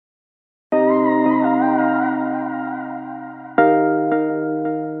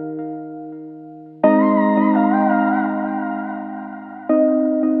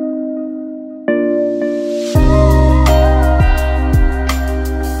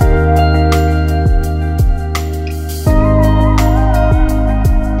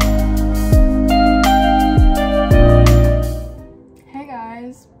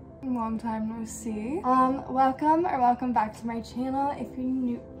welcome back to my channel. If you're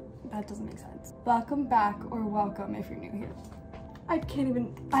new, that doesn't make sense. Welcome back or welcome if you're new here.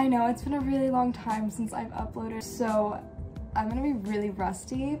 I know it's been a really long time since I've uploaded, so I'm gonna be really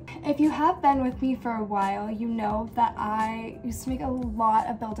rusty. If you have been with me for a while, you know that I used to make a lot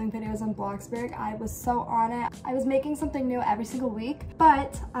of building videos on bloxburg. I was so on it. I was making something new every single week,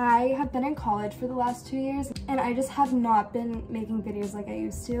 but I have been in college for the last 2 years and I just have not been making videos like I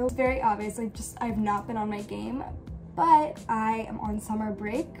used to. It's very obvious, I've not been on my game. But I am on summer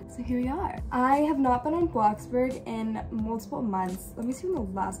break, so here we are. I have not been on bloxburg in multiple months. Let me see when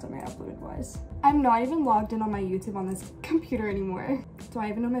the last time I uploaded was. I'm not even logged in on my YouTube on this computer anymore. Do I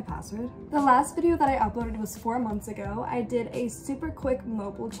even know my password? The last video that I uploaded was 4 months ago. I did a super quick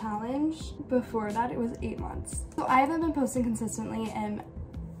mobile challenge. Before that, it was 8 months. So I haven't been posting consistently in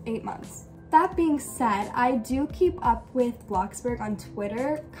 8 months. That being said, I do keep up with bloxburg on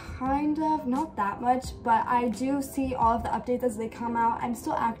Twitter, kind of, not that much, but I do see all of the updates as they come out. I'm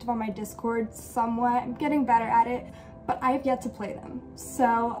still active on my Discord somewhat. I'm getting better at it, but I've yet to play them.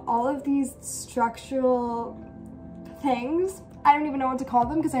 So all of these structural things, I don't even know what to call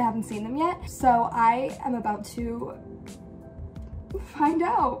them because I haven't seen them yet. So I am about to find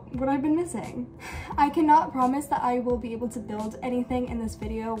out what I've been missing. I cannot promise that I will be able to build anything in this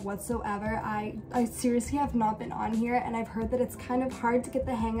video whatsoever. I seriously have not been on here and I've heard that it's kind of hard to get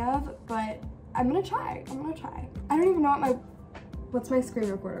the hang of, but I'm gonna try. I don't even know what's my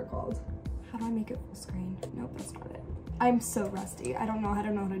screen recorder called? How do I make it full screen? Nope, that's not it. I'm so rusty. I don't know how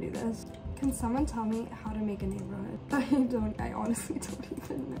to do this. Can someone tell me how to make a neighborhood? I honestly don't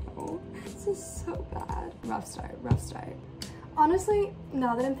even know. This is so bad. Rough start. Honestly,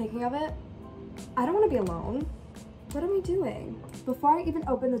 now that I'm thinking of it, I don't want to be alone. What am I doing? Before I even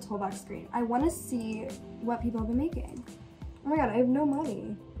open the toolbox screen, I want to see what people have been making. Oh my god, I have no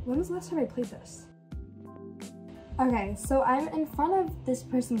money. When was the last time I played this? Okay, so I'm in front of this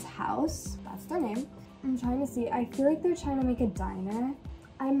person's house. That's their name. I'm trying to see. I feel like they're trying to make a diner.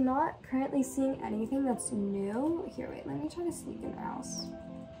 I'm not currently seeing anything that's new. Here, wait, let me try to sneak in their house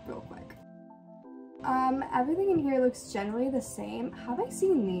real quick. Everything in here looks generally the same. Have I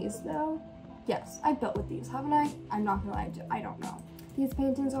seen these though? Yes, I built with these, haven't I? I'm not gonna lie, I don't know. These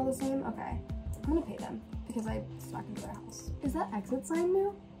paintings all the same? Okay, I'm gonna pay them because I snuck into their house. Is that exit sign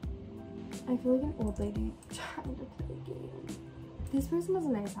new? I feel like an old lady trying to play a game. This person has a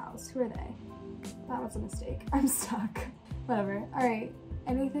nice house. Who are they? That was a mistake. I'm stuck. Whatever. All right,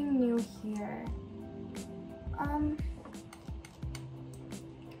 anything new here?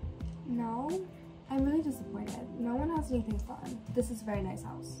 No. I'm really disappointed. No one has anything fun. This is a very nice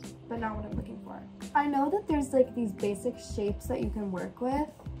house, but not what I'm looking for. I know that there's like these basic shapes that you can work with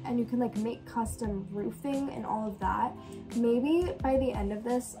and you can like make custom roofing and all of that. Maybe by the end of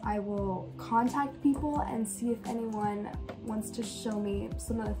this, I will contact people and see if anyone wants to show me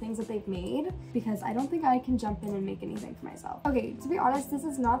some of the things that they've made because I don't think I can jump in and make anything for myself. Okay, to be honest, this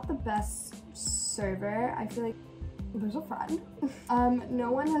is not the best server. I feel like there's a friend. No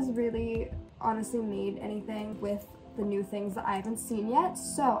one has really honestly made anything with the new things that I haven't seen yet,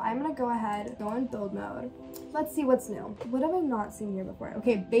 so I'm gonna go ahead, go in build mode. Let's see what's new. What have I not seen here before?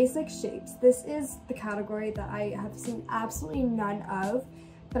 Okay, basic shapes. This is the category that I have seen absolutely none of,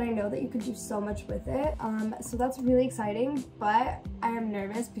 but I know that you could do so much with it. So that's really exciting, but I am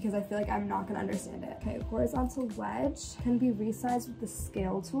nervous because I feel like I'm not gonna understand it. Okay, horizontal wedge can be resized with the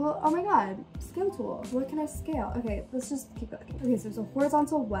scale tool. Oh my god, scale tool. What can I scale? Okay, let's just keep looking. Okay, so there's a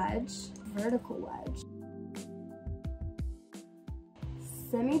horizontal wedge, vertical wedge,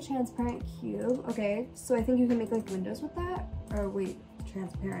 semi-transparent cube. Okay, so I think you can make like windows with that. Or wait,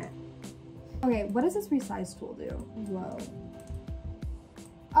 transparent. Okay, what does this resize tool do? Whoa.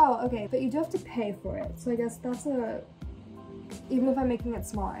 Oh, okay, but you do have to pay for it. So I guess that's even if I'm making it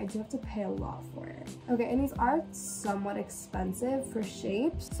smaller, I do have to pay a lot for it. Okay, and these are somewhat expensive for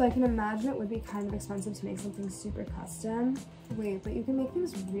shapes, so I can imagine it would be kind of expensive to make something super custom. Wait, but you can make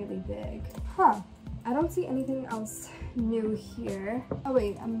things really big. Huh, I don't see anything else new here. Oh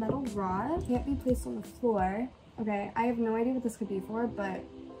wait, a metal rod can't be placed on the floor. Okay, I have no idea what this could be for, but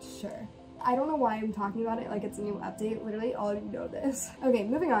sure. I don't know why I'm talking about it like it's a new update. Literally, all of you know this. Okay,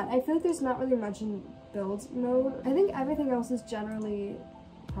 moving on. I feel like there's not really much in build mode. I think everything else is generally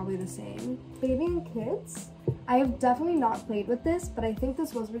probably the same. Baby and kids. I have definitely not played with this, but I think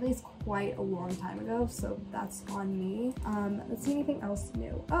this was released quite a long time ago, so that's on me. Let's see anything else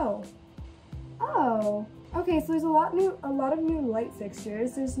new. Oh. Okay, so there's a lot of new light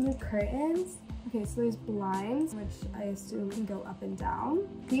fixtures. There's new curtains. Okay, so there's blinds, which I assume can go up and down.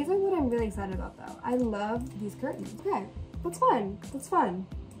 These are what I'm really excited about though. I love these curtains. Okay, that's fun.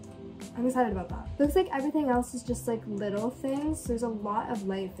 I'm excited about that. Looks like everything else is just like little things. There's a lot of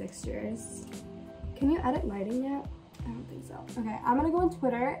light fixtures. Can you edit lighting yet? I don't think so. Okay, I'm gonna go on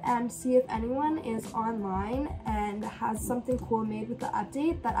Twitter and see if anyone is online and has something cool made with the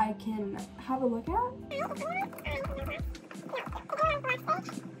update that I can have a look at.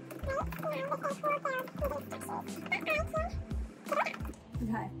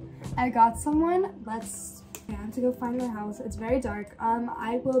 Okay, I got someone. I have to go find their house. It's very dark.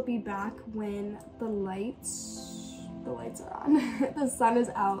 I will be back when the lights are on. The sun is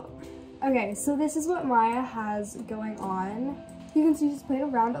out. Okay, so this is what Maya has going on. You can see she's playing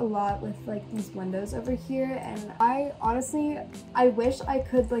around a lot with like these windows over here, and I wish I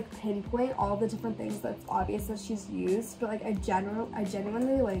could like pinpoint all the different things that's obvious that she's used, but like I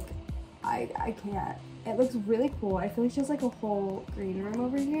genuinely like I can't. It looks really cool. I feel like she has like a whole green room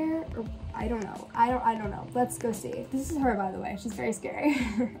over here, or I don't know. I don't know. Let's go see. This is her, by the way. She's very scary.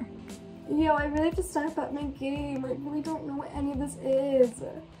 Yo, I really have to step up my game. I really don't know what any of this is.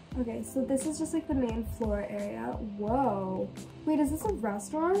 Okay, so this is just like the main floor area. Whoa. Wait, is this a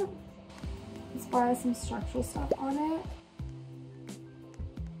restaurant? This bar has some structural stuff on it.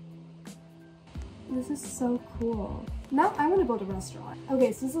 This is so cool. Now I want to build a restaurant.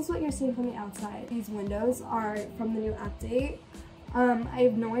 Okay, so this is what you're seeing from the outside. These windows are from the new update. I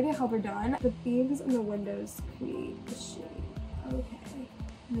have no idea how they're done. The beams in the windows create the shape. Okay.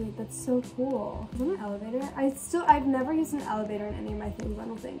 Wait, that's so cool. Is that an elevator? I've never used an elevator in any of my things, I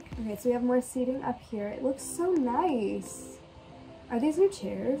don't think. Okay, so we have more seating up here. It looks so nice. Are these new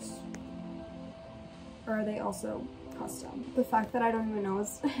chairs? Or are they also custom? The fact that I don't even know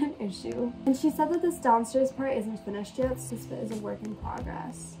is an issue. And she said that this downstairs part isn't finished yet, so this bit is a work in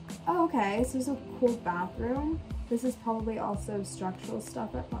progress. Oh, okay, so there's a cool bathroom. This is probably also structural stuff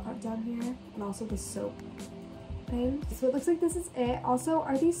I've done here. And also the soap. So it looks like this is it. Also,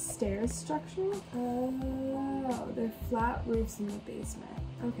 are these stairs structural? Oh, they're flat roofs in the basement.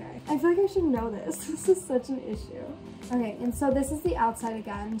 Okay. I feel like I should know this. This is such an issue. Okay, and so this is the outside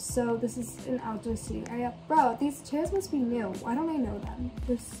again. So this is an outdoor seating area. Bro, these chairs must be new. Why don't I know them?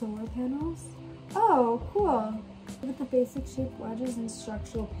 There's solar panels. Oh, cool. With the basic shaped wedges and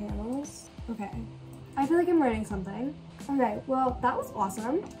structural panels. Okay. I feel like I'm learning something. Okay, well, that was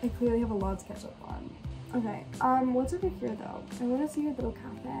awesome. I clearly have a lot to catch up on. Okay, what's over here though? I want to see your little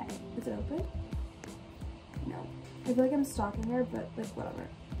cafe. Is it open? No. I feel like I'm stalking her, but like whatever.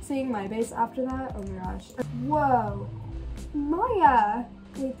 Seeing my base after that, oh my gosh. Whoa! Maya!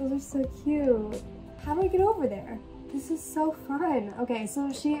 Wait, those are so cute. How do I get over there? This is so fun. Okay,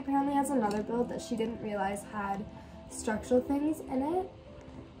 so she apparently has another build that she didn't realize had structural things in it.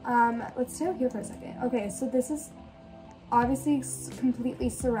 Let's stay out here for a second. Okay, so this is obviously completely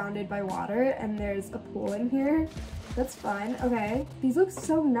surrounded by water, and there's a pool in here. That's fun. Okay, these look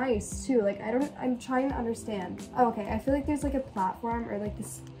so nice too. Like I'm trying to understand. Oh, okay, I feel like there's like a platform or like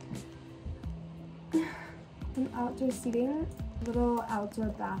this some outdoor seating, little outdoor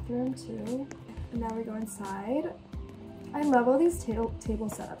bathroom too. And now we go inside. I love all these table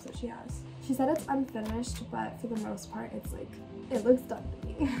setups that she has. She said it's unfinished, but for the most part it's like it looks done to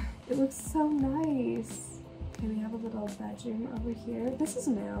me. It looks so nice. Okay, we have a little bedroom over here. This is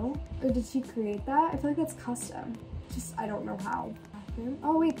new. Or did she create that? I feel like that's custom. Just, I don't know how. Bathroom.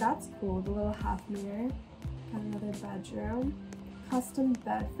 Oh wait, that's cool. The little half mirror. Got another bedroom. Custom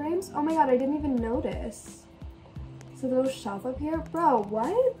bed frames. Oh my god, I didn't even notice. So the little shelf up here. Bro,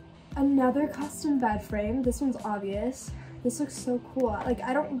 what? Another custom bed frame. This one's obvious. This looks so cool. Like,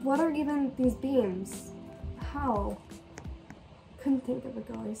 what are even these beams? How? Couldn't think of a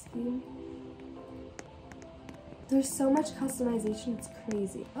color scheme. There's so much customization, it's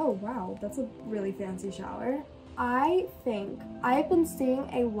crazy. Oh wow, that's a really fancy shower. I think I've been seeing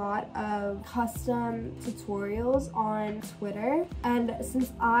a lot of custom tutorials on Twitter, and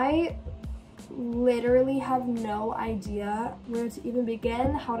since I literally have no idea where to even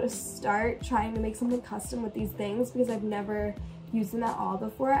begin, how to start trying to make something custom with these things, because I've never used them at all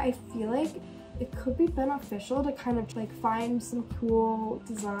before, I feel like it could be beneficial to kind of like find some cool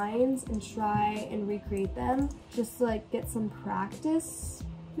designs and try and recreate them just to like get some practice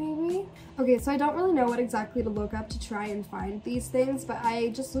maybe. Okay, so I don't really know what exactly to look up to try and find these things, but I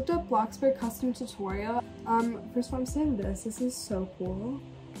just looked up bloxburg custom tutorial. First of all, I'm saying this is so cool.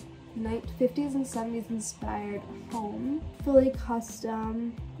 50s and 70s inspired home, fully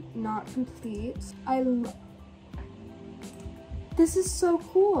custom, not complete. This is so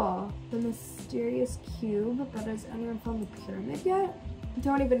cool. The mysterious cube, but has anyone found the pyramid yet? I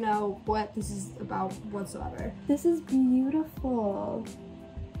don't even know what this is about whatsoever. This is beautiful.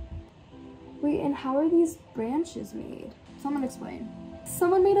 Wait, and how are these branches made? Someone explain.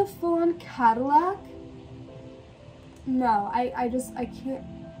 Someone made a full-on Cadillac? No, I can't.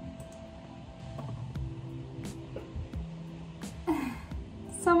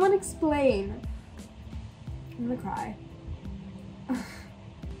 Someone explain. I'm gonna cry.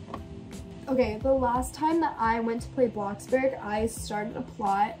 Okay, the last time that I went to play Bloxburg, I started a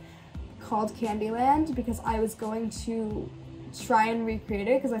plot called Candyland because I was going to try and recreate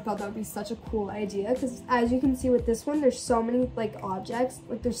it because I thought that would be such a cool idea, because as you can see with this one, there's so many like objects,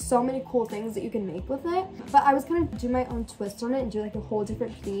 like there's so many cool things that you can make with it, but I was gonna do my own twist on it and do like a whole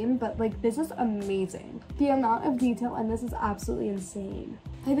different theme. But like, this is amazing. The amount of detail in this is absolutely insane.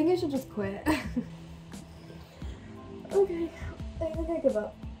 I think I should just quit. Okay, I think I give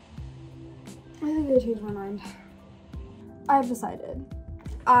up. I think I changed my mind. I've decided.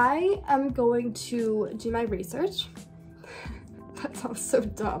 I am going to do my research. That sounds so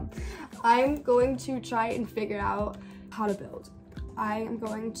dumb. I'm going to try and figure out how to build. I am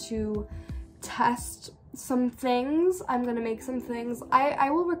going to test some things. I'm gonna make some things. I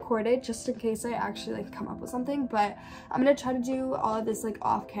will record it just in case I actually like come up with something, but I'm gonna try to do all of this like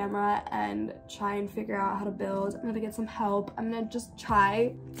off camera and try and figure out how to build. I'm gonna get some help. I'm gonna just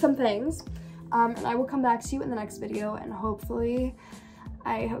try some things. And I will come back to you in the next video, and hopefully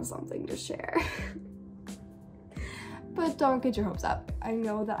I have something to share. But don't get your hopes up. I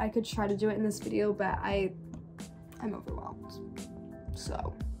know that I could try to do it in this video, but I'm overwhelmed.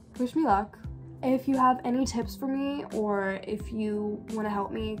 So wish me luck. If you have any tips for me, or if you want to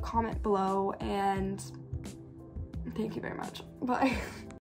help me, comment below, and thank you very much. Bye.